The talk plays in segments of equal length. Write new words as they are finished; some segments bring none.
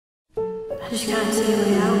I just can't see a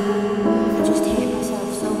way out. I just hate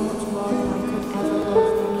myself so much more than I could ever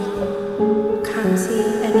love. Can't see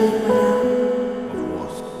any way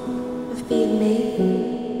out of being me.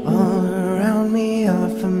 All around me are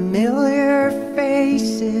familiar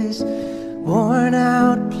faces, worn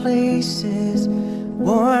out places,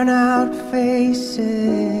 worn out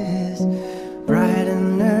faces, bright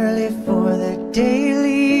and early for their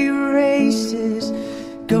daily races,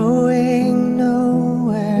 going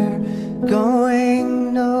nowhere,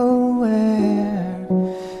 going nowhere.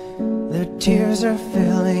 Their tears are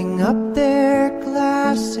filling up their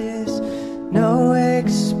glasses, no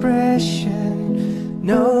expression,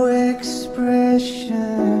 no expression.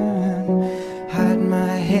 Hide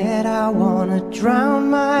my head, I wanna drown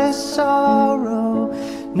my sorrow.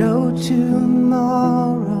 No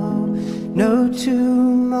tomorrow, no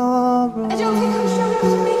tomorrow. I don't think I'm strong enough to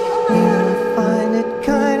make it on my own. I find it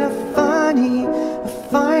kinda funny, I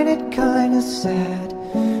find it kinda sad.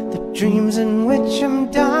 The dreams in which I'm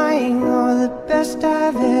dying are the best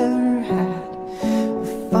I've ever had. I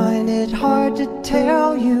find it hard to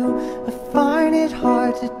tell you, I find it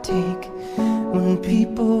hard to take. When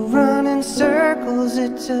people run in circles,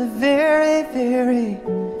 it's a very, very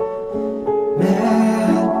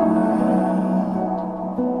mad world.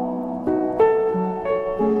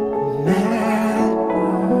 Mad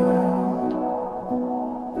world.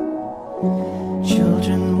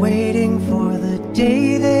 Children waiting for the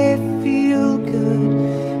day they feel good.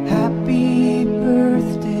 Happy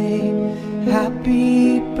birthday,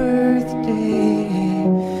 happy birthday.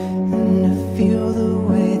 And to feel the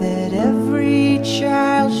way that every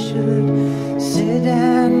child should sit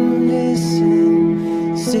and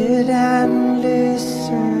listen, sit and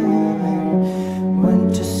listen.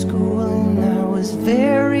 Went to school and I was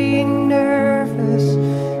very nervous.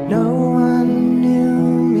 No one knew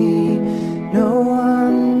me, no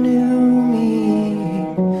one knew me.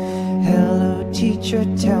 Hello teacher,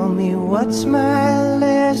 tell me what's my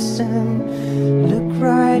lesson. Look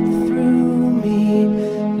right through me,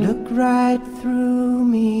 look right through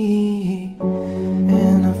me.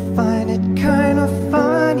 And I find it kinda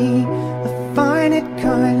funny, I find it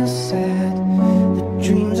kinda sad. The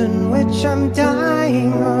dreams in which I'm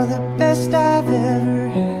dying are the best I've ever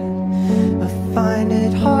had. I find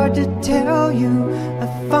it hard to tell you, I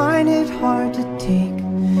find it hard to take.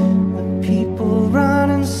 When people run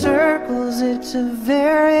in circles, it's a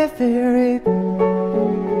very, very